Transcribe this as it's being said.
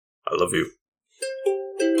I love you.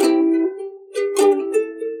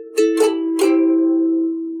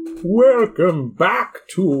 Welcome back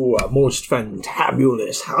to a most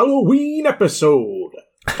fantabulous Halloween episode.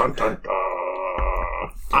 Dun, dun,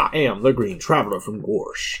 dun. I am the Green Traveler from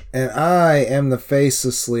Gorsh. And I am the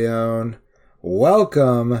Faceless Leon.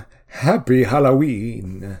 Welcome, happy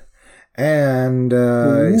Halloween. And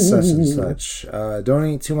such and such. Don't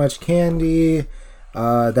eat too much candy.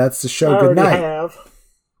 That's the show. Good night.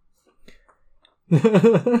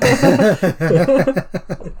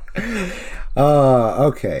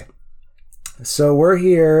 Okay. So we're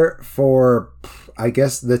here for, I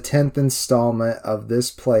guess, the 10th installment of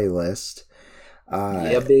this playlist.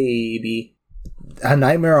 Yeah, baby. A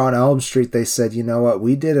Nightmare on Elm Street, they said, you know what,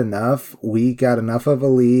 we did enough. We got enough of a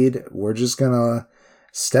lead. We're just going to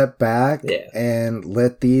step back and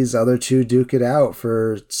let these other two duke it out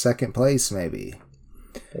for second place, maybe.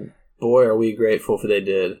 Boy, are we grateful for they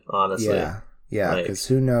did, honestly. Yeah, because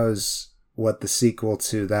who knows what the sequel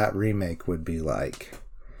to that remake would be like.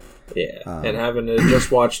 Yeah, and having to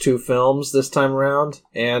just watch two films this time around,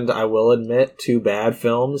 and I will admit, two bad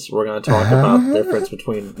films. We're going to talk about the difference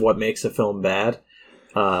between what makes a film bad,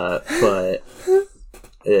 but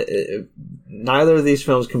neither of these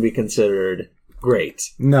films can be considered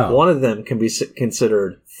great. No. One of them can be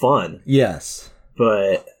considered fun. Yes.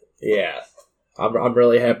 But, yeah, I'm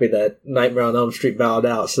really happy that Nightmare on Elm Street bowed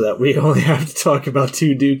out so that we only have to talk about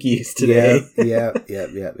two dookies today. Yep.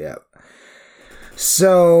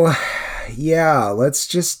 So, yeah, let's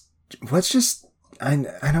just. I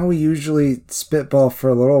know we usually spitball for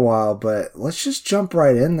a little while, but let's just jump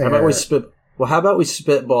right in there. How about we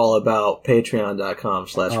spitball about patreon.com/.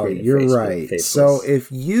 Oh, you're right. Faceless. So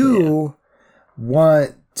if you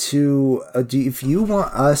want to, if you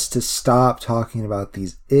want us to stop talking about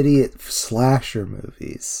these idiot slasher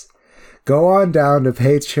movies, go on down to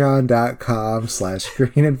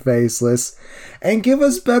patreon.com/greenandfaceless and give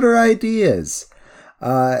us better ideas.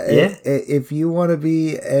 If you want to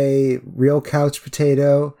be a real couch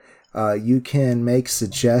potato, you can make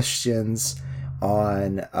suggestions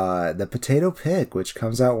on the Potato Pick, which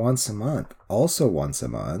comes out once a month. Also once a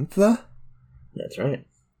month. That's right.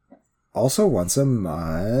 Also once a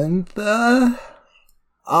month.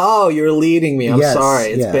 Oh, you're leading me. I'm sorry.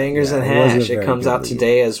 It's Bangers and Hash. It comes out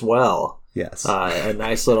today as well. Yes. A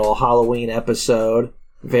nice little Halloween episode.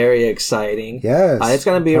 Very exciting. Yes. It's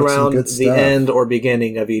going to be around the end or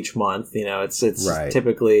beginning of each month. You know, it's right.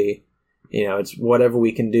 Typically, you know, it's whatever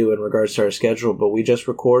we can do in regards to our schedule, but we just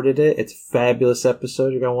recorded it. It's a fabulous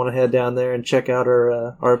episode. You're going to want to head down there and check out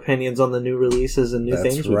our opinions on the new releases and new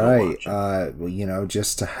things. That's right. Well, you know,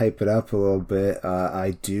 just to hype it up a little bit,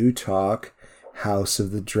 I do talk House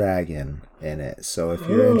of the Dragon in it. So if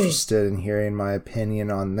you're interested in hearing my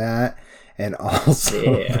opinion on that, and also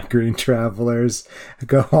the Green Travelers,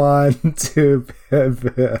 go on to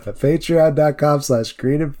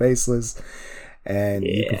patreon.com/greenandfaceless, and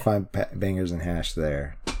you can find Bangers and Hash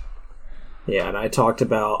there. Yeah, and I talked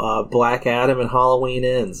about Black Adam and Halloween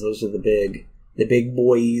Ends. Those are the big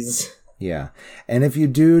boys. Yeah, and if you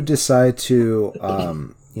do decide to,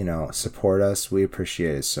 support us, we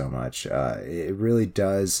appreciate it so much. It really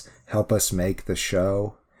does help us make the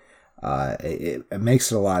show. It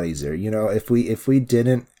makes it a lot easier. You know, if we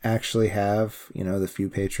didn't actually have, you know, the few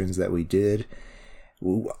patrons that we did,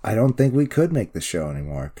 I don't think we could make the show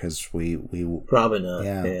anymore because we probably not.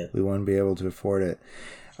 Yeah, we wouldn't be able to afford it.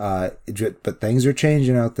 But things are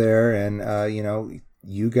changing out there, and you know,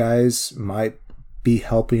 you guys might be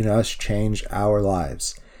helping us change our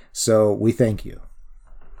lives. So we thank you.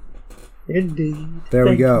 Indeed. There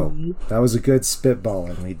we go. That was a good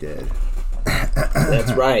spitballing we did.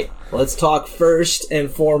 That's right. Let's talk first and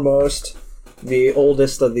foremost the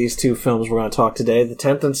oldest of these two films we're going to talk today, the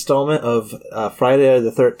 10th installment of Friday the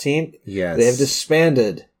 13th. Yes. They have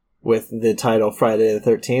disbanded with the title Friday the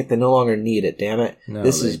 13th. They no longer need it, damn it. No,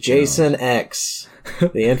 this is Jason X,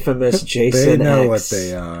 the infamous Jason X. They know what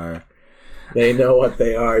they are. They know what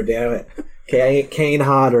they are, damn it. Kane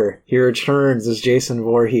Hodder, he returns as Jason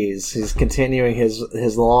Voorhees. He's continuing his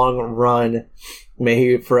long run. May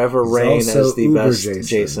he forever reign as the Uber best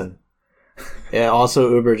Jason. Yeah,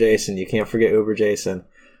 also Uber Jason. You can't forget Uber Jason.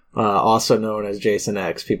 Also known as Jason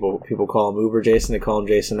X. People call him Uber Jason. They call him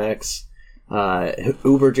Jason X.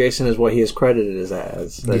 Uber Jason is what he is credited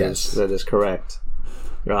as. That is correct.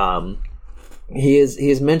 He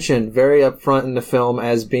is mentioned very upfront in the film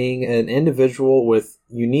as being an individual with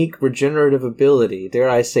unique regenerative ability. Dare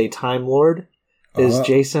I say, Time Lord? Is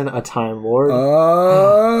Jason a Time Lord?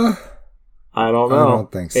 I don't know. I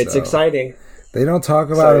don't think so. It's exciting. They don't talk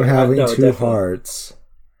about him having two hearts.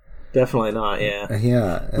 Definitely not. Yeah.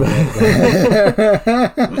 Yeah.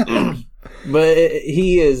 But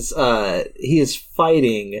he is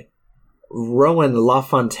fighting Rowan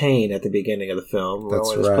LaFontaine at the beginning of the film. That's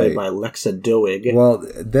Rowan is right. played by Lexa Doig. Well,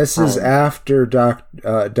 this is after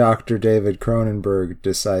Dr. David Cronenberg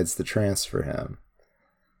decides to transfer him.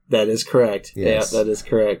 That is correct. Yes. Yeah, that is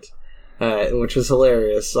correct. Which was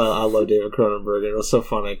hilarious. I love David Cronenberg. It was so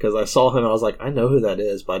funny because I saw him and I was like, I know who that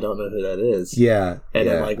is, but I don't know who that is. Yeah. And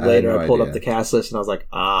yeah, then like later I pulled idea. up the cast list and I was like,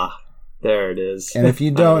 there it is. And if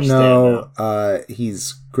you don't know,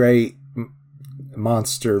 he's great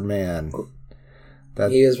Monster Man.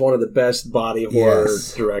 He is one of the best body horror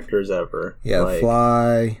directors ever. Yeah, like,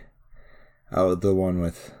 Fly. Oh, the one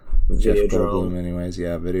with Jeff Videodrome. Goldblum anyways.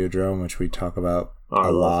 Yeah, Videodrome, which we talk about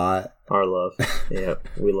a lot. Our love. Yeah,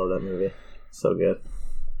 we love that movie. So good.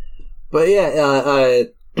 But yeah,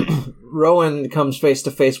 Rowan comes face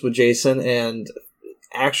to face with Jason and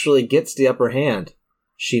actually gets the upper hand.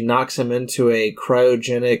 She knocks him into a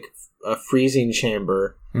cryogenic freezing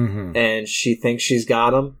chamber, and she thinks she's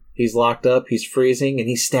got him. He's locked up, he's freezing, and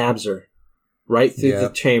he stabs her right through the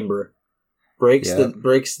chamber. Breaks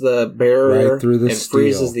the barrier right through the and steel.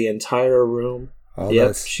 Freezes the entire room.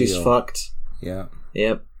 She's fucked. Yep.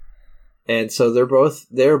 And so they're both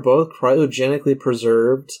cryogenically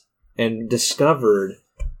preserved and discovered,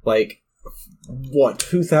 like, what,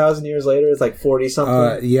 2,000 years later? It's like 40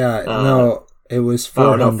 something. No, it was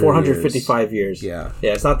 455 years. Yeah,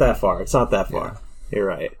 it's not that far. Yeah. You're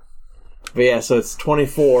right. But yeah, so it's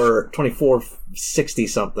 2460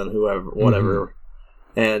 something, whatever.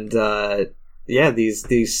 And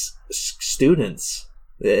these students.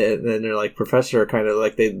 And they're like, Professor, kind of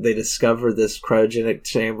like they discover this cryogenic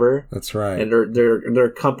chamber. That's right. And they're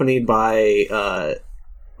accompanied by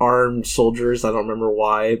armed soldiers. I don't remember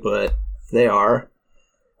why, but they are.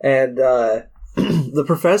 And the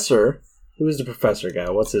professor, who is the professor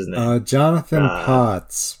guy? What's his name? Jonathan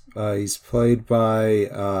Potts. He's played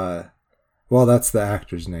by that's the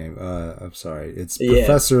actor's name. I'm sorry, it's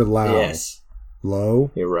Professor Lau. Yes,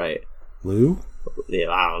 Lowe. You're right. Lou. Yeah,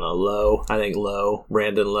 I don't know. Lowe. I think Lowe.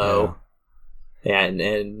 Brandon Lowe. Yeah.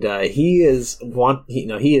 And he is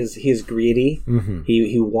greedy. Mm-hmm.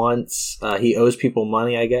 He wants he owes people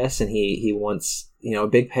money, I guess, and he wants a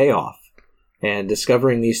big payoff. And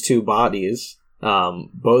discovering these two bodies,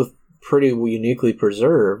 both pretty uniquely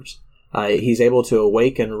preserved, he's able to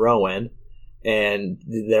awaken Rowan, and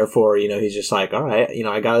therefore he's just like, all right,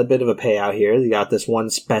 I got a bit of a payout here. You got this one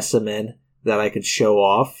specimen that I could show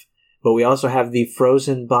off. But we also have the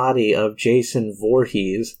frozen body of Jason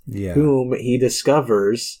Voorhees, whom he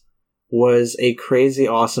discovers was a crazy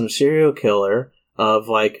awesome serial killer of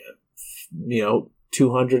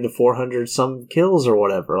 200 to 400 some kills or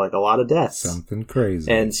whatever, like a lot of deaths. Something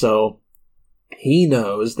crazy. And so he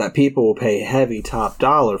knows that people will pay heavy top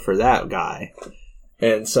dollar for that guy.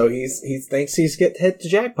 And so he thinks he's hit the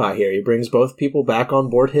jackpot here. He brings both people back on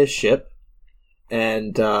board his ship,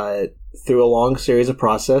 and through a long series of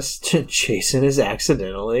process, Jason is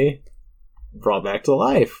accidentally brought back to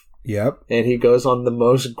life. Yep. And he goes on the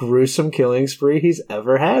most gruesome killing spree he's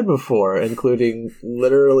ever had before, including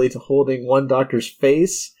literally holding one doctor's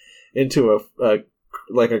face into a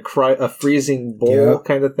freezing bowl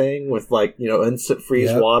kind of thing with instant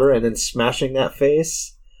freeze water, and then smashing that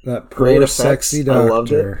face. That poor sexy doctor. I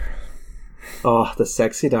loved it. Oh, the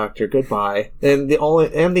sexy doctor. Goodbye. And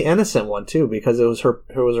the innocent one too, because it was her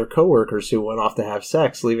coworkers who went off to have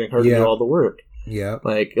sex, leaving her to do all the work. Yeah.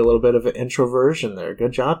 Like a little bit of an introversion there.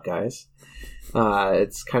 Good job, guys.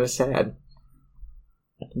 It's kind of sad.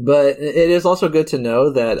 But it is also good to know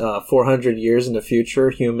that 400 years in the future,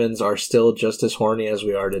 humans are still just as horny as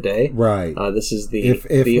we are today. Right. This is the if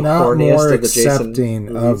horniest not more of the Jason accepting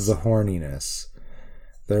movies. of the horniness.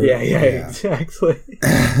 Exactly.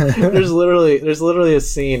 There's literally a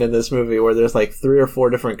scene in this movie where there's like 3 or 4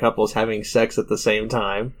 different couples having sex at the same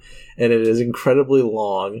time, and it is incredibly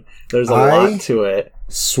long. There's a lot to it.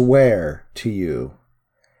 Swear to you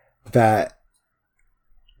that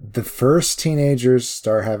the first teenagers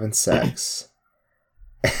start having sex,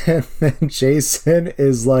 and then Jason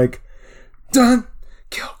is like, done,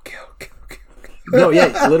 kill. No,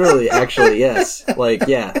 yeah, literally, actually, yes. Like,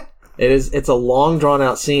 yeah. It's a long drawn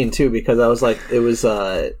out scene too, because I was like, he was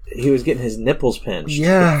getting his nipples pinched.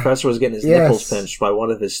 Yeah. The professor was getting his nipples pinched by one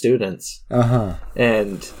of his students.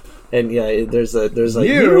 And there's a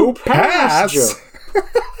you pass joke.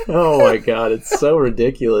 Oh my god, it's so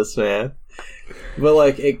ridiculous, man. But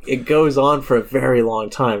like it goes on for a very long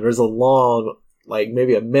time. There's a long, like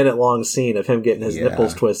maybe a minute long scene of him getting his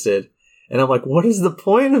nipples twisted. And I'm like, what is the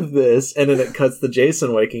point of this? And then it cuts to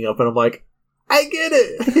Jason waking up, and I'm like, I get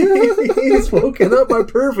it. He's woken up my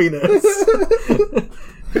perviness.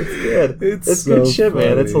 It's good. It's so good shit, funny.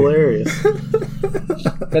 Man. It's hilarious.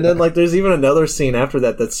 And then, like, there's even another scene after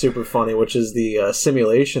that that's super funny, which is the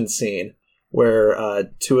simulation scene where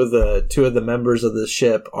two of the members of the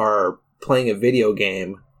ship are playing a video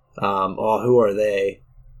game. Who are they?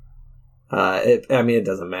 It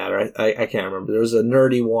doesn't matter. I can't remember. There was a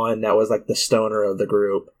nerdy one that was like the stoner of the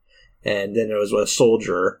group, and then there was a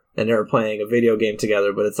soldier, and they were playing a video game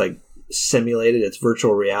together, but it's like simulated. It's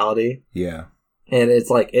virtual reality. Yeah. And it's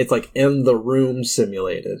like in the room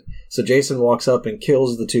simulated. So Jason walks up and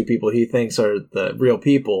kills the two people he thinks are the real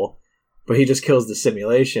people, but he just kills the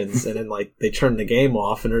simulations. And then like they turn the game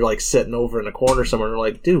off and they're like sitting over in a corner somewhere. And they're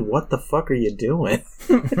like, "Dude, what the fuck are you doing?"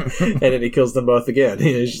 And then he kills them both again. And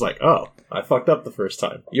he's just like, "Oh, I fucked up the first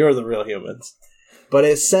time. You're the real humans." But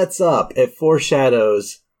it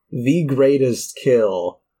foreshadows the greatest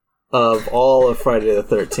kill of all of Friday the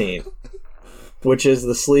 13th. Which is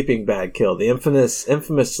the sleeping bag kill, the infamous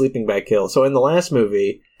sleeping bag kill. So in the last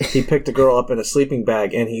movie, he picked a girl up in a sleeping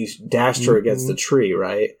bag and he dashed her against a tree,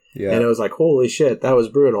 right? Yeah. And it was like, holy shit, that was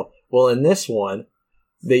brutal. Well, in this one,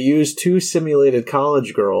 they used two simulated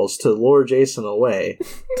college girls to lure Jason away,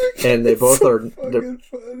 and they both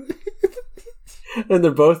and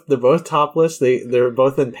they're both topless. They're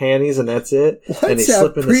both in panties, and that's it. And they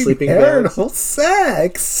slip in the sleeping bag.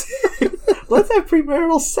 Sex. Let's have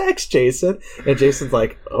premarital sex, Jason. And Jason's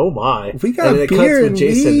like, "Oh my!" We got beer and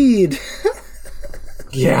weed.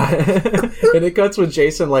 Yeah, and it cuts with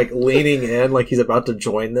Jason like leaning in, like he's about to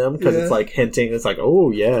join them because it's like hinting. It's like,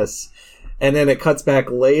 "Oh yes," and then it cuts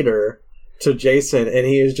back later to Jason, and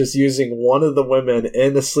he is just using one of the women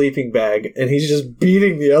in the sleeping bag, and he's just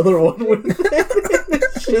beating the other one with it.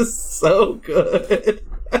 It's just so good.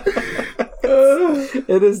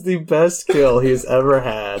 It is the best kill he's ever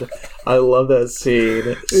had. I love that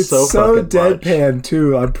scene. It's so deadpan much.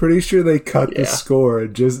 Too. I'm pretty sure they cut the score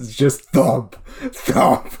and just thump.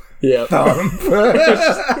 Yeah, thump.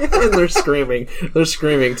 And they're screaming. They're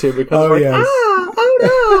screaming too because yes. Oh no,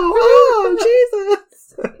 oh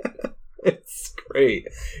Jesus. It's great.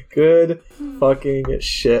 Good fucking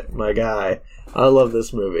shit, my guy. I love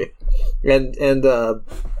this movie. And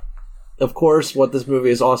of course, what this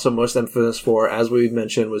movie is also most infamous for, as we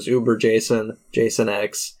mentioned, was Uber Jason, Jason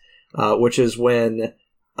X, which is when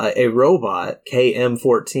a robot,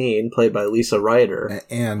 KM-14, played by Lisa Ryder,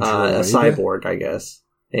 a cyborg, I guess.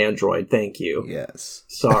 Android, thank you. Yes.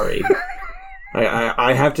 Sorry.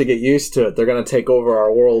 I have to get used to it. They're going to take over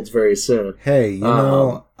our worlds very soon. Hey,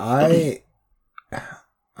 you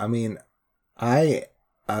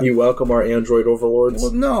you welcome our Android overlords?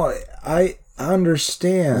 Well, no, I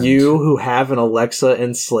understand. You who have an Alexa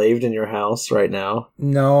enslaved in your house right now?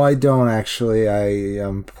 No, I don't actually. I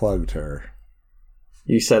unplugged her.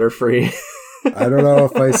 You set her free? I don't know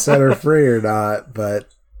if I set her free or not,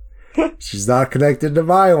 but she's not connected to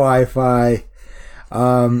my Wi-Fi.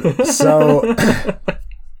 So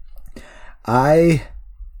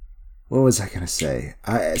what was I going to say?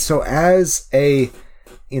 So as a,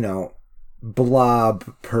 blob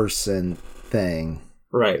person thing,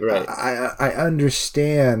 Right. I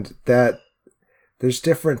understand that there's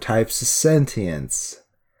different types of sentience.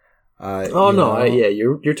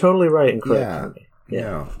 You're totally right and correct.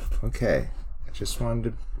 Yeah. Okay. I just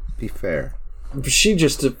wanted to be fair. She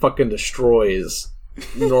just fucking destroys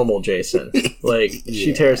normal Jason. Like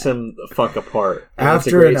she tears him the fuck apart. And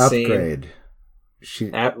after an upgrade.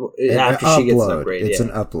 After she gets an upgrade. It's an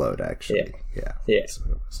upload, actually. Yeah.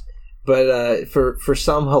 But for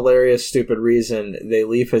some hilarious, stupid reason, they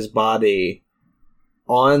leave his body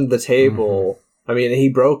on the table. Mm-hmm. I mean, he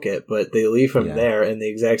broke it, but they leave him there in the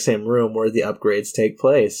exact same room where the upgrades take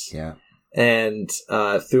place. Yeah. And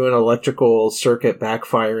through an electrical circuit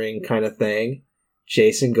backfiring kind of thing,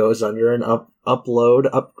 Jason goes under an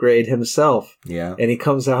upgrade himself. Yeah. And he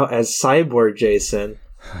comes out as Cyborg Jason,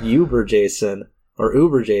 Uber Jason,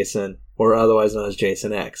 or otherwise known as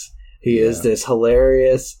Jason X. He is this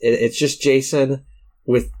hilarious... It's just Jason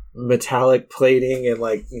with metallic plating and,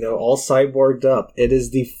 all cyborged up. It is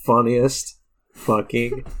the funniest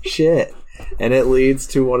fucking shit. And it leads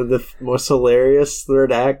to one of the most hilarious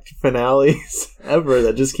third act finales ever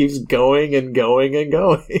that just keeps going and going and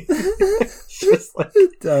going. It's just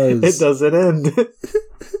it does. It doesn't end.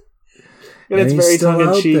 And it's very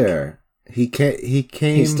tongue-in-cheek. He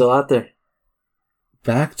came... He's still out there.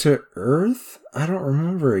 Back to Earth? I don't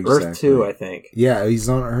remember exactly. Earth 2, I think. Yeah, he's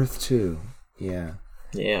on Earth 2. Yeah.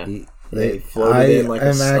 Yeah. They floated in like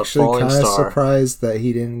I'm actually kind of surprised that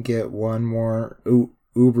he didn't get one more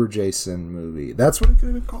Uber Jason movie. That's what it could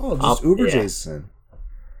have been called. Just Uber Jason.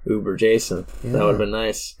 Uber Jason. Yeah. That would have been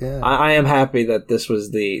nice. Yeah. I am happy that this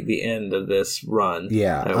was the end of this run.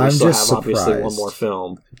 Yeah, we I'm still just have surprised obviously one more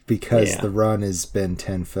film because the run has been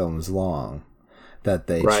 10 films long. That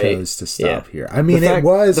they chose to stop here. I mean, it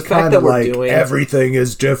was kind of like everything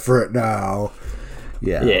is different now.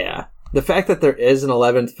 Yeah. Yeah. The fact that there is an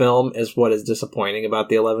 11th film is what is disappointing about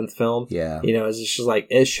the 11th film. Yeah. You know, it's just like,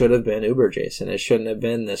 it should have been Uber Jason. It shouldn't have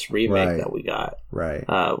been this remake that we got. Right.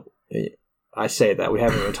 I say that. We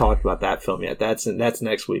haven't even talked about that film yet. That's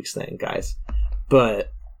next week's thing, guys.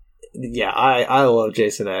 But, yeah, I love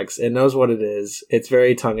Jason X. It knows what it is. It's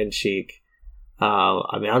very tongue-in-cheek.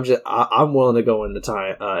 I mean, I'm willing to go into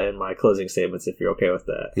time in my closing statements if you're okay with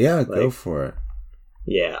that. Yeah, go for it.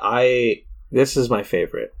 Yeah, this is my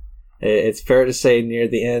favorite. It's fair to say near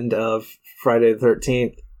the end of Friday the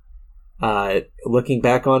 13th, looking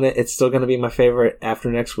back on it, it's still going to be my favorite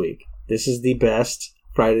after next week. This is the best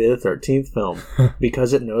Friday the 13th film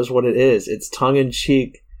because it knows what it is. It's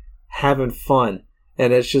tongue-in-cheek, having fun,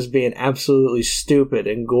 and it's just being absolutely stupid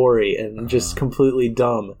and gory and just completely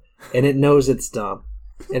dumb. And it knows it's dumb.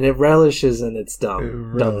 And it relishes in its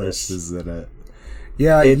dumbness. Relishes in it.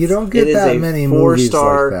 Yeah, you don't get that many movies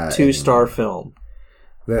like that. 2-star film.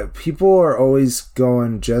 That people are always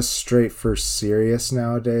going just straight for serious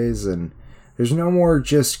nowadays, and there's no more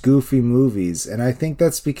just goofy movies. And I think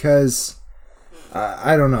that's because,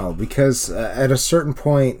 I don't know, because at a certain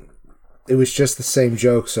point, it was just the same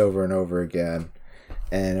jokes over and over again,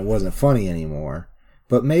 and it wasn't funny anymore.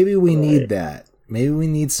 But maybe we need that. Maybe we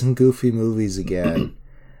need some goofy movies again,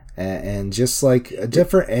 and just like a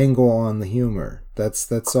different angle on the humor.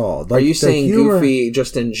 That's all. Like, are you saying goofy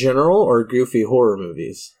just in general, or goofy horror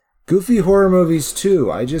movies? Goofy horror movies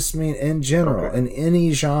too. I just mean in general, in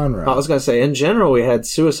any genre. I was gonna say in general, we had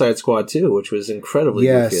Suicide Squad 2, which was incredibly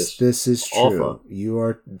goofy. Yes, this is true.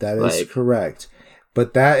 That is correct.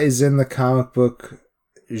 But that is in the comic book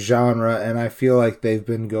genre, and I feel like they've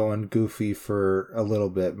been going goofy for a little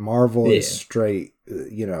bit. Marvel is straight,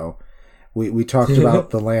 you know. We talked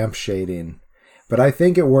about the lampshading, but I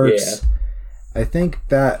think it works. I think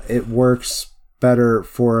that it works better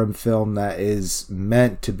for a film that is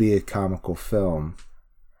meant to be a comical film,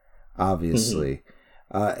 obviously.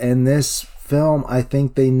 And this film, I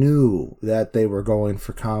think they knew that they were going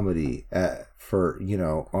for comedy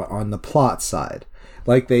on the plot side.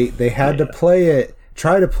 Like they had to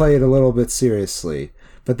try to play it a little bit seriously,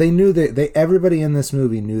 but they knew that everybody in this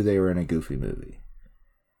movie knew they were in a goofy movie.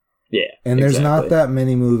 Yeah, and there's not that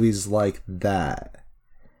many movies like that.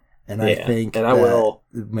 And I think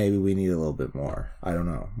maybe we need a little bit more. I don't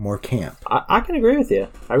know. More camp. I can agree with you.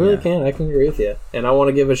 I really can. I can agree with you. And I want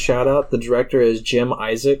to give a shout out. The director is Jim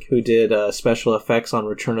Isaac, who did special effects on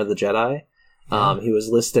Return of the Jedi. He was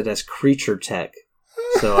listed as creature tech.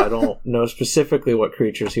 So I don't know specifically what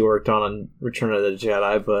creatures he worked on Return of the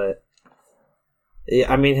Jedi, but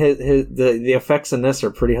I mean, the effects in this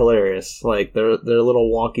are pretty hilarious. Like they're a little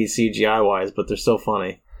wonky CGI wise, but they're still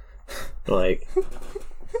funny. Like,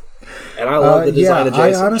 and I love the design of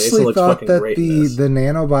Jason. I honestly Jason thought that the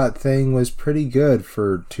nanobot thing was pretty good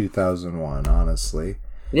for 2001. Honestly,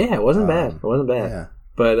 yeah, it wasn't bad. It wasn't bad. Yeah.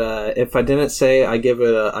 But if I didn't say, I give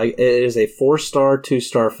it it is a 4-star,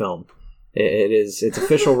 2-star film. Its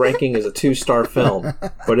official ranking is a 2-star film,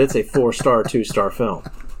 but it's a 4-star, 2-star film.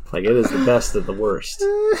 Like, it is the best of the worst.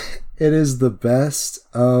 It is the best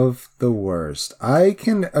of the worst. I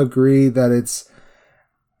can agree that it's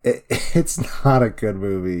not a good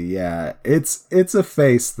movie. Yeah, it's a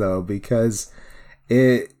face though, because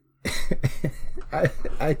it.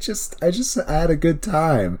 I just had a good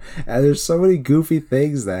time, and there's so many goofy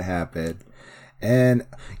things that happen, and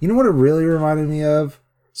you know what it really reminded me of?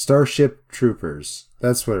 Starship Troopers.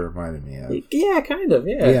 That's what it reminded me of. Yeah, kind of,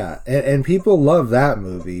 yeah. Yeah, and people love that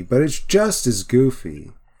movie, but it's just as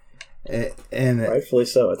goofy. And rightfully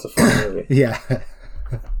so. It's a fun movie. Yeah.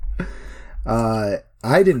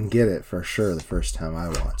 I didn't get it for sure the first time I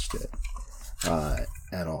watched it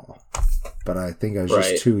at all. But I think I was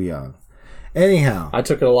just too young. Anyhow. I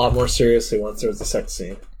took it a lot more seriously once there was the sex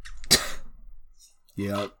scene.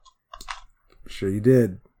 Yep. Sure you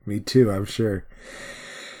did. Me too, I'm sure.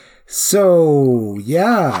 So,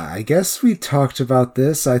 yeah, I guess we talked about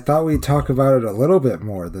this. I thought we'd talk about it a little bit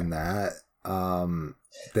more than that. I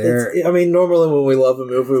mean, normally when we love a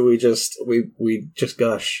movie, we just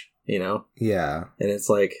gush, you know? Yeah. And it's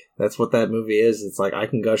like, that's what that movie is. It's like, I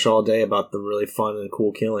can gush all day about the really fun and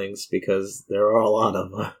cool killings because there are a lot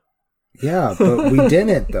of them. Yeah, but we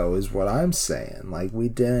didn't, though, is what I'm saying. Like, we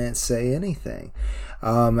didn't say anything.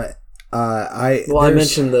 I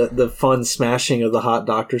mentioned the fun smashing of the hot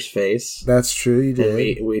doctor's face. That's true, you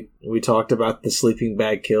did. And we talked about the sleeping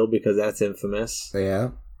bag kill because that's infamous. Yeah.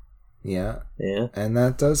 And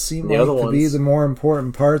that does seem to be the more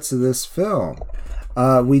important parts of this film.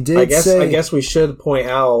 I guess we should point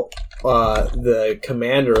out the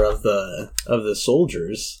commander of the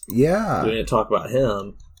soldiers. Yeah. We didn't talk about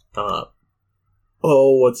him.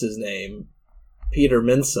 What's his name? Peter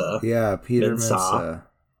Mensah. Yeah, Peter Mensah.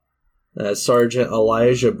 Sergeant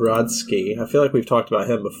Elijah Brodsky. I feel like we've talked about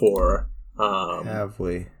him before. Have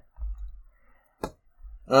we?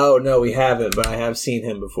 Oh, no, we haven't, but I have seen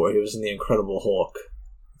him before. He was in The Incredible Hulk.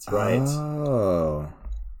 That's right. Oh.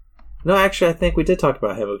 No, actually, I think we did talk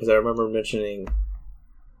about him because I remember mentioning...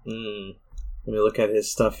 Let me look at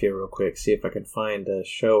his stuff here real quick, see if I can find a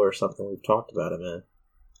show or something we've talked about him in.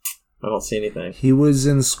 I don't see anything. He was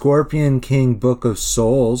in Scorpion King Book of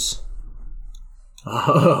Souls.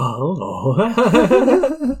 Oh.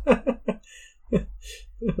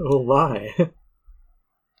 Oh, my.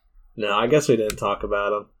 No, I guess we didn't talk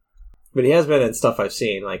about him. But he has been in stuff I've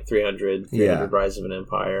seen, like 300 Rise of an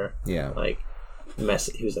Empire. Yeah. Like, he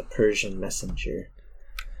was a Persian messenger.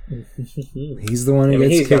 He's the one who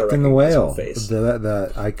gets kicked in the whale.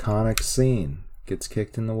 The iconic scene. Gets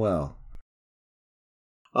kicked in the well.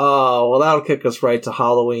 Oh, well, that'll kick us right to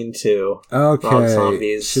Halloween 2. Okay. Rob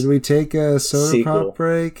Zombie's should we take a soda pop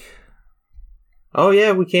break? Oh,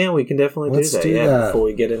 yeah, we can. We can definitely do that. Before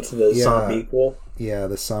we get into the zombie-quel. Yeah,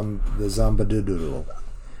 the Zombadoodle.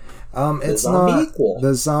 It's not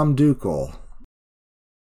the Zomdukel.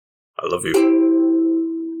 I love you.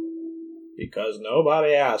 Because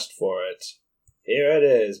nobody asked for it. Here it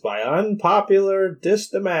is, by unpopular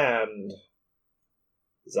demand.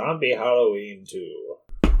 Zombie Halloween 2.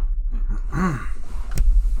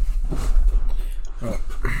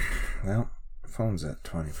 Well, phone's at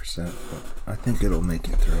 20%, but I think it'll make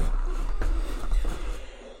it through.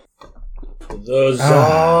 The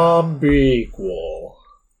Zombie-quel.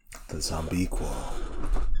 The Zombie-quel.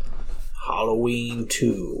 Halloween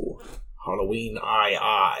 2. Halloween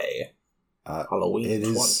II.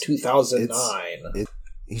 Halloween 2009.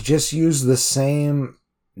 He just used the same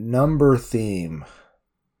number theme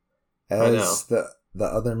as the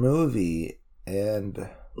other movie, and I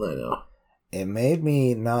know. It made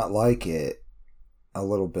me not like it a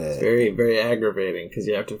little bit. It's very, very aggravating because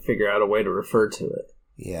you have to figure out a way to refer to it.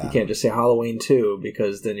 Yeah. You can't just say Halloween 2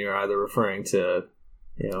 because then you're either referring to,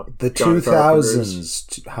 the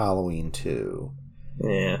 2000s Halloween 2.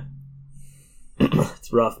 Yeah.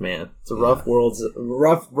 It's rough, man. It's a rough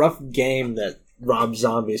rough game that Rob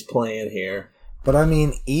Zombie's playing here. But I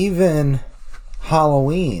mean, even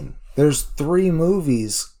Halloween, there's 3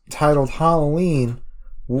 movies titled Halloween.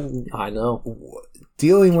 I know.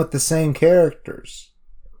 Dealing with the same characters.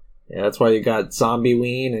 Yeah, that's why you got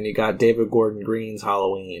Zombieween and you got David Gordon Green's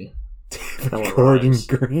Halloween. David Gordon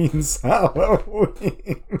Green's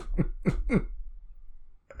Halloween.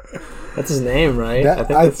 That's his name, right?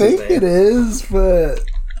 I think it is, but...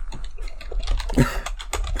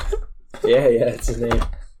 yeah, it's his name.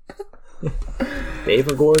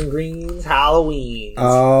 David Gordon Green's Halloween.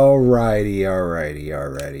 Alrighty.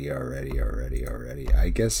 I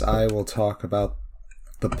guess I will talk about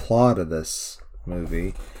the plot of this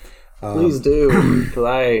movie. Please do, because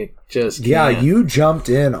I just can't. Yeah, you jumped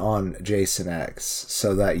in on Jason X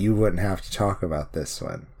so that you wouldn't have to talk about this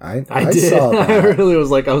one. I did. Saw that. I really was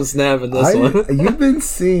like, I'm snapping this one. You've been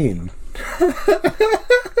seen.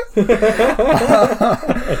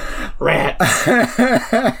 Rats.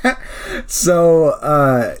 So,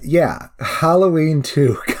 Halloween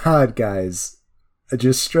 2. God, guys,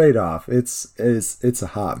 just straight off, it's a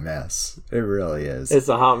hot mess. It really is. It's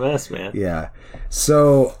a hot mess, man. Yeah.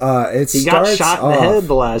 So, he got shot in the head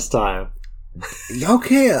the last time.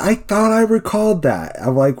 Okay, I thought I recalled that.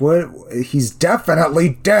 I'm like, what? He's definitely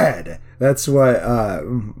dead. That's what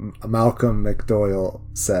Malcolm McDowell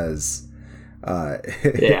says.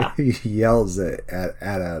 He yells at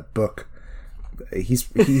a book.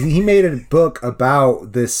 He made a book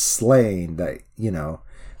about this slaying that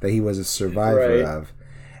he was a survivor of,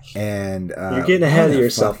 and you're getting ahead of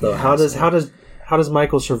yourself though. How does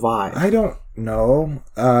Michael survive? I don't know.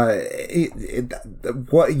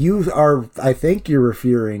 What you are, I think you're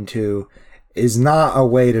referring to, is not a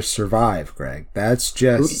way to survive, Greg. That's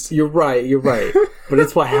just... You're right. But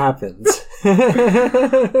it's what happens.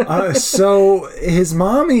 So his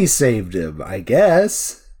mommy saved him, I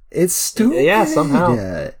guess. It's stupid. Yeah,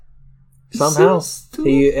 somehow. So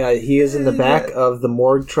he is in the back of the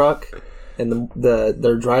morgue truck, and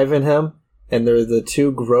they're driving him, and they're the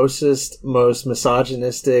 2 grossest, most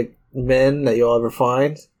misogynistic men that you'll ever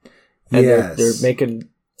find. And they're making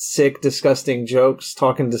sick, disgusting jokes,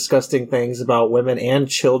 talking disgusting things about women and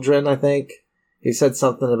children, I think. He said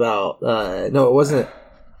something about... no, it wasn't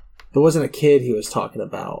a kid he was talking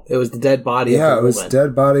about. It was the dead body of a woman. Yeah, it was the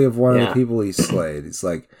dead body of one of the people he slayed. He's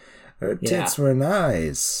like, her tits were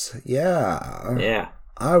nice. Yeah. Yeah.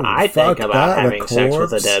 I think about having sex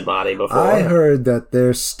with a dead body before. I heard that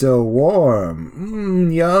they're still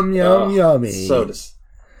warm. Yum, yum, yummy. So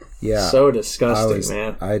disgusting,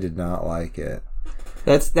 man. I did not like it.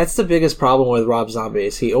 That's the biggest problem with Rob Zombie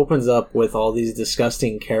is he opens up with all these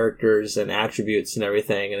disgusting characters and attributes and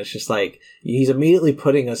everything, and it's just like he's immediately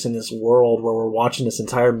putting us in this world where we're watching this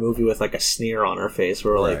entire movie with like a sneer on our face.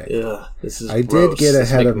 Where we're like, ugh, this is gross. Did get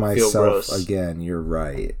ahead of myself again. You're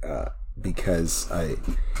right. Because I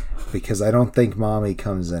don't think Mommy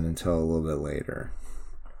comes in until a little bit later.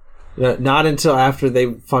 Not until after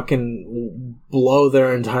they fucking blow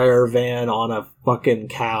their entire van on a fucking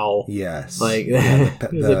cow. Yes. Like,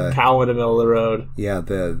 the cow in the middle of the road. Yeah,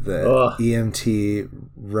 the EMT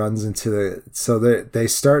runs into the... So they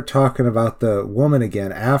start talking about the woman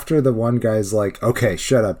again after the one guy's like, okay,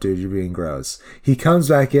 shut up, dude, you're being gross. He comes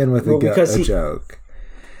back in with a joke.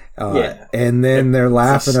 And then they're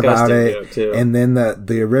laughing about it, and then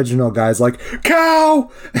the original guy's like, cow.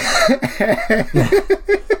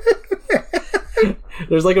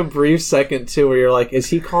 There's like a brief second too where you're like, is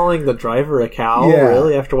he calling the driver a cow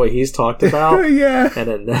really after what he's talked about? Yeah.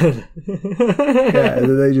 And then and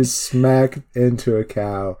then they just smack into a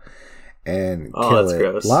cow and kill it.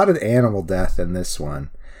 Gross. A lot of animal death in this one.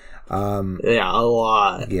 A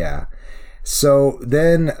lot. Yeah. So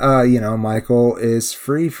then, Michael is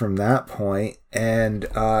free from that point, and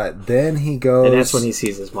then he goes... And that's when he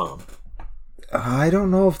sees his mom. I don't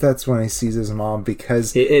know if that's when he sees his mom,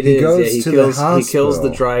 because he goes to the hospital. He kills the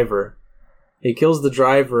driver. He kills the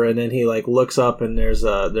driver, and then he looks up, and there's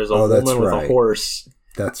a woman with a horse.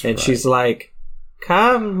 That's right. And she's like,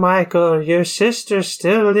 "Come, Michael, your sister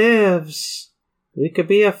still lives. We could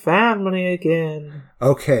be a family again."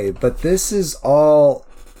 Okay, but this is all...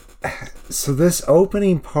 So this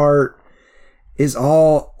opening part is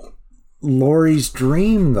all Laurie's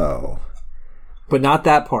dream, though. But not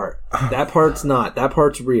that part. That part's not. That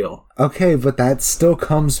part's real. Okay, but that still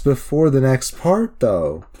comes before the next part,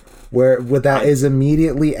 though. Where that is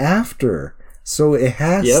immediately after. So it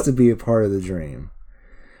has to be a part of the dream.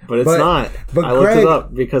 But it's not. But I looked it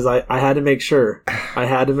up because I had to make sure. I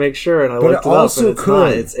had to make sure, and I looked it up, and it's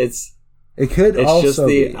not. It could also just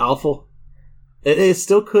the alpha. It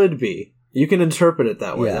still could be. You can interpret it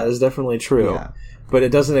that way. Yeah. That is definitely true. Yeah. But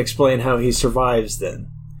it doesn't explain how he survives then.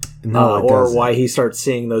 No, it or doesn't. Why he starts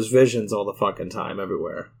seeing those visions all the fucking time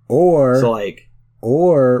everywhere. Or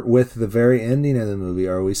with the very ending of the movie,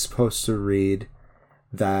 are we supposed to read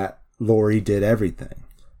that Laurie did everything?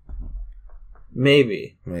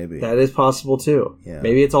 Maybe. That is possible too. Yeah.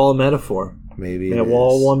 Maybe it's all a metaphor. Maybe it's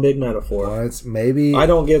all one big metaphor. Well, maybe I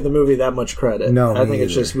don't give the movie that much credit. No, I think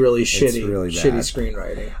it's just really shitty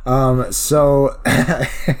screenwriting. So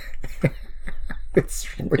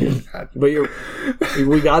it's really bad. But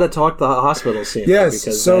we got to talk the hospital scene. Yes,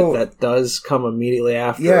 because so that does come immediately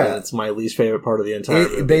after. Yeah, and it's my least favorite part of the entire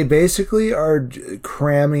movie. They basically are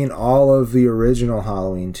cramming all of the original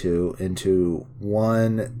Halloween 2 into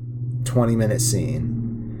one 20-minute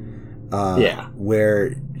scene.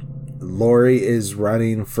 Where Laurie is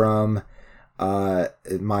running from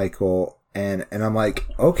Michael, and I'm like,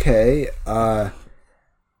 okay, all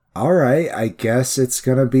right, I guess it's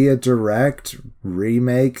gonna be a direct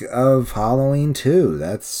remake of Halloween 2.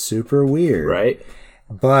 That's super weird, right?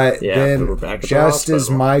 But then, just as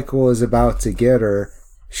Michael is about to get her,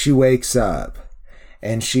 she wakes up,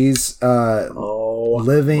 and she's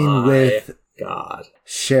living with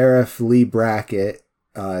Sheriff Lee Brackett,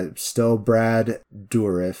 still Brad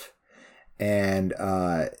Dourif, and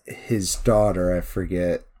his daughter, I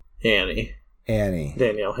forget. Annie.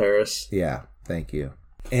 Danielle Harris. Yeah, thank you.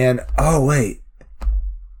 And, oh, wait.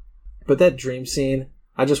 But that dream scene,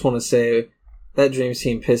 I just want to say, that dream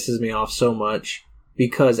scene pisses me off so much.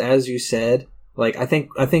 Because, as you said, I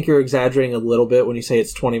think you're exaggerating a little bit when you say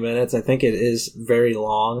it's 20 minutes. I think it is very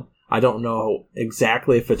long. I don't know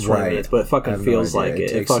exactly if it's 20 minutes, but it fucking feels like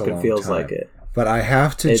it. It fucking feels like it. But I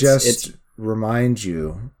have to remind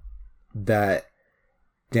you that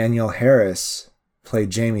Danielle Harris played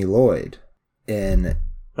Jamie Lloyd in...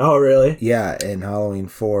 Oh, really? Yeah, in Halloween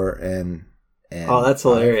 4 and oh, that's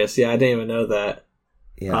hilarious. Yeah, I didn't even know that.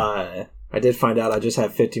 Yeah. I did find out I just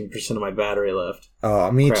have 15% of my battery left. Oh,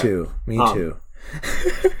 me too. Me too.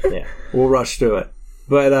 Yeah, we'll rush through it.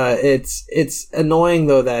 But it's annoying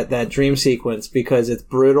though that dream sequence because it's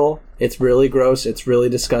brutal, it's really gross, it's really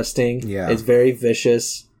disgusting. Yeah, it's very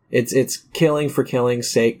vicious. It's killing for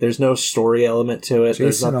killing's sake. There's no story element to it.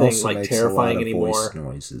 Jason There's nothing like terrifying anymore. Voice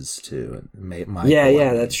noises too.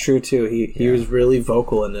 Yeah, that's true too. He was really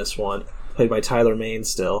vocal in this one, played by Tyler Mane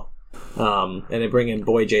still. And they bring in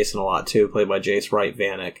boy Jason a lot too, played by Jace Wright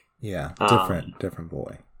Vanek. Yeah, different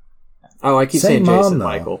boy. Oh, I keep saying Jason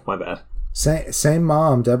Michael. My bad. Same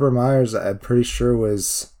mom, Deborah Myers. I'm pretty sure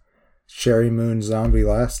was Sherry Moon Zombie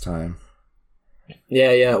last time.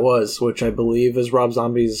 Yeah, it was, which I believe is Rob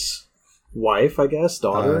Zombie's wife. I guess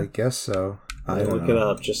daughter. I guess so. I look it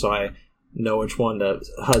up just so I know which one the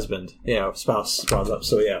husband. Yeah, spouse brought up.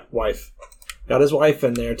 So yeah, wife. Got his wife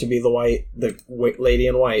in there to be the lady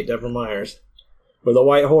in white, Deborah Myers, with a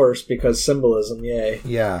white horse because symbolism. Yay!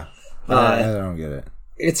 Yeah, I don't get it.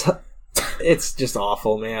 It's just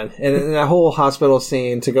awful, man. And that whole hospital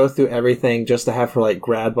scene, to go through everything just to have her like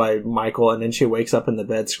grabbed by Michael, and then she wakes up in the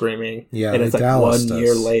bed screaming. Yeah, and it's like Dallas 1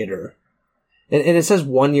 year later. And it says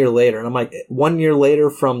 1 year later, and I'm like, 1 year later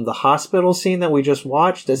from the hospital scene that we just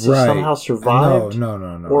watched? Does it somehow survived? No.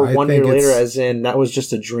 Or 1 year later, as in that was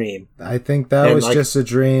just a dream? I think that was just a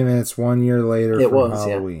dream, and it's 1 year later from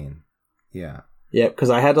Halloween. Yeah. Yeah, because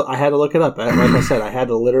I had to look it up. Like I said, I had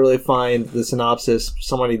to literally find the synopsis.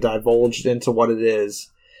 Somebody divulged into what it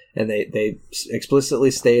is, and they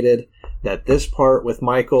explicitly stated that this part with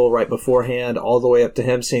Michael right beforehand, all the way up to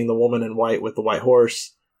him seeing the woman in white with the white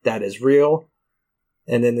horse, that is real.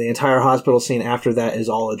 And then the entire hospital scene after that is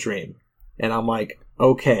all a dream. And I'm like,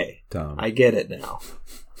 okay, dumb. I get it now.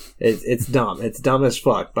 It's dumb. It's dumb as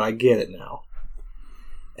fuck, but I get it now.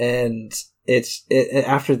 And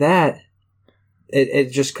after that,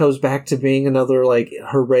 it just goes back to being another like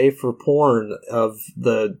hooray for porn of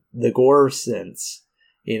the gore sense.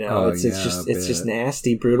 It's just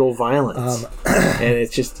nasty, brutal violence, and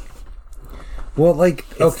it's just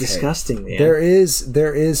it's disgusting, man. There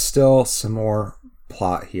is still some more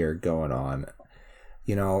plot here going on.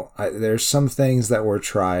 There's some things that were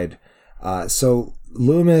tried. So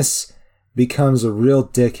Loomis becomes a real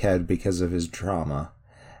dickhead because of his trauma.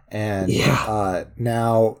 And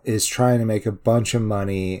now is trying to make a bunch of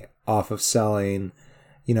money off of selling,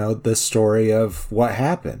 the story of what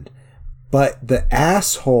happened. But the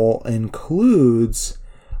asshole includes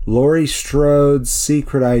Laurie Strode's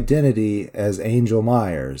secret identity as Angel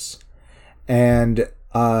Myers. And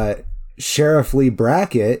Sheriff Lee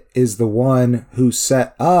Brackett is the one who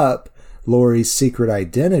set up Laurie's secret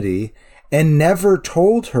identity and never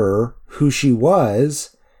told her who she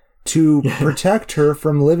was, to protect her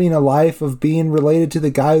from living a life of being related to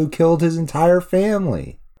the guy who killed his entire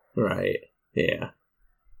family. Right. Yeah.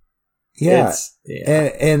 Yeah.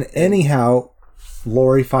 And anyhow,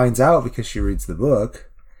 Laurie finds out because she reads the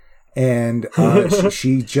book, and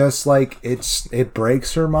she just like it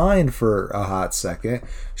breaks her mind for a hot second.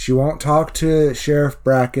 She won't talk to Sheriff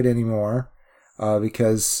Brackett anymore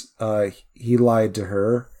because he lied to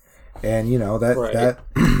her, and that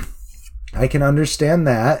I can understand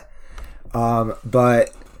that.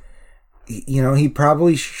 But he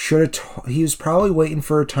probably should have. He was probably waiting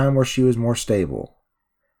for a time where she was more stable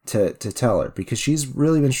to tell her, because she's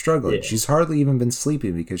really been struggling. Yeah. She's hardly even been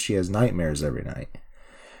sleeping because she has nightmares every night.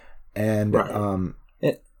 And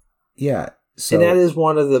yeah. So, and that is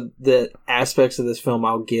one of the aspects of this film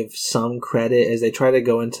I'll give some credit, is they try to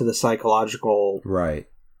go into the psychological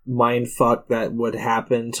mind fuck that would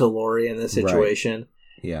happen to Laurie in this situation. Right.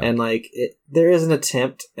 Yeah. And there is an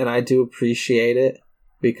attempt, and I do appreciate it,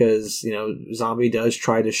 because Zombie does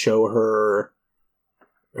try to show her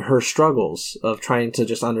struggles of trying to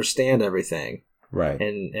just understand everything. Right.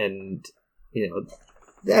 And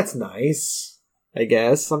that's nice, I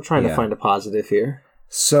guess. I'm trying to find a positive here.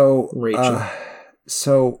 So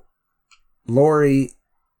Laurie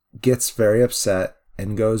gets very upset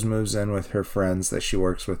and moves in with her friends that she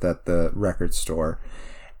works with at the record store.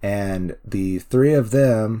 And the three of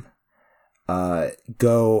them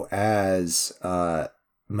go as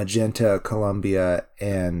Magenta, Columbia,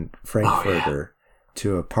 and Frankfurter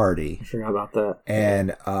to a party. I forgot about that.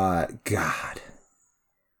 And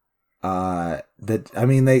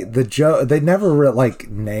they never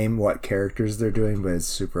name what characters they're doing, but it's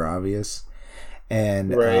super obvious.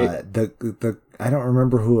 And the I don't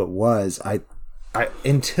remember who it was. I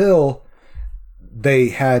until they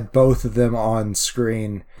had both of them on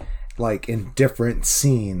screen, in different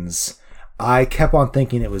scenes, I kept on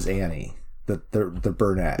thinking it was Annie, the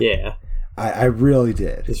brunette. Yeah, I really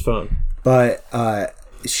did. His phone, but my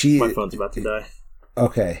phone's about to die.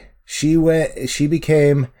 Okay, she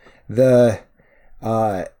became the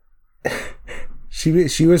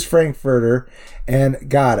She was Frankfurter, and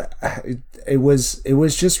God, it was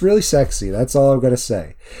just really sexy. That's all I'm gonna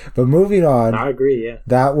say. But moving on, I agree. Yeah,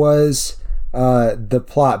 that was the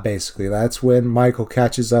plot basically. That's when Michael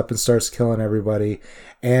catches up and starts killing everybody,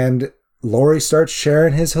 and Laurie starts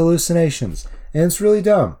sharing his hallucinations, and it's really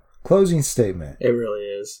dumb. Closing statement. It really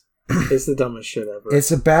is. It's the dumbest shit ever.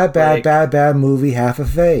 It's a bad movie, half a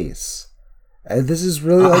face. This is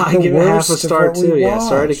really like the give worst it half a star of what too. we Yeah, watched.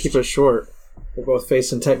 sorry to keep it short. We're both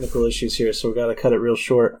facing technical issues here, so we got to cut it real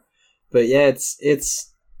short. But yeah,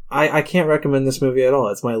 I can't recommend this movie at all.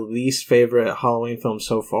 It's my least favorite Halloween film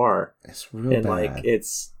so far. It's real and bad. Like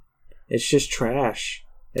it's just trash.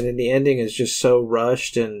 And then the ending is just so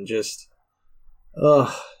rushed and just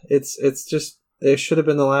it's just it should have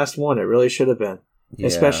been the last one. It really should have been. Yeah.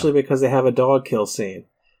 Especially because they have a dog kill scene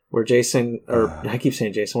where I keep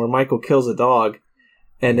saying Jason, where Michael kills a dog,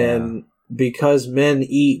 and then because men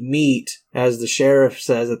eat meat, as the sheriff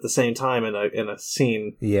says at the same time in a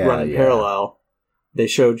scene running parallel, they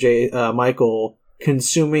show Michael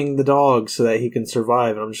consuming the dog so that he can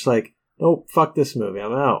survive, and I'm just like, oh, fuck this movie,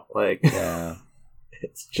 I'm out. Like,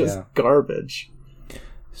 it's just garbage.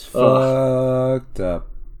 It's fucked up.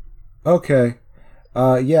 Okay.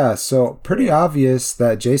 So pretty obvious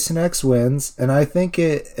that Jason X wins, and I think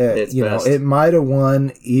it might have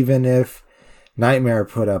won even if Nightmare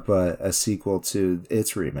put up a sequel to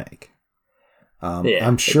its remake.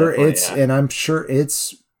 I'm sure its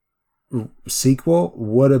sequel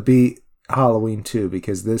would have beat Halloween 2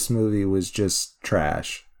 because this movie was just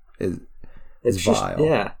trash. It's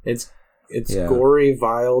vile. Just, it's gory,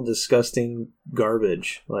 vile, disgusting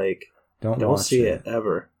garbage. Like, don't see it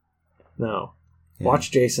ever. No. Yeah.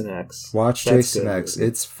 Watch Jason X. Watch Jason X. Movie.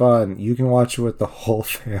 It's fun. You can watch it with the whole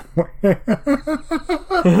family.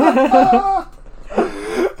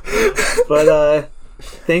 But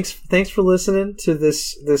thanks for listening to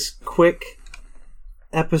this quick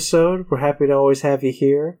episode. We're happy to always have you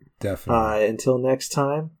here. Definitely. Until next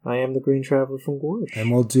time, I am the Green Traveler from Gorge.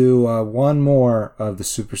 And we'll do one more of the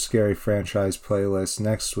Super Scary franchise playlist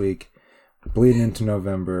next week. Bleeding into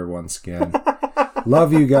November once again.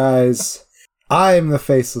 Love you guys. I am the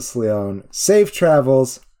Faceless Leon. Safe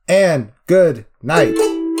travels and good night.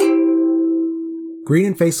 Green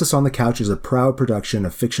and Faceless on the Couch is a proud production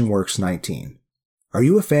of FictionWorks 19. Are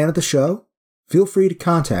you a fan of the show? Feel free to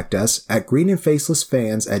contact us at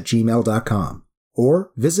greenandfacelessfans@gmail.com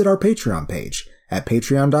or visit our Patreon page at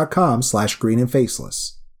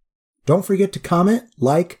patreon.com/greenandfaceless. Don't forget to comment,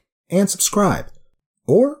 like, and subscribe,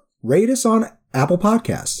 or rate us on Apple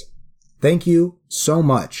Podcasts. Thank you so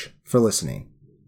much for listening.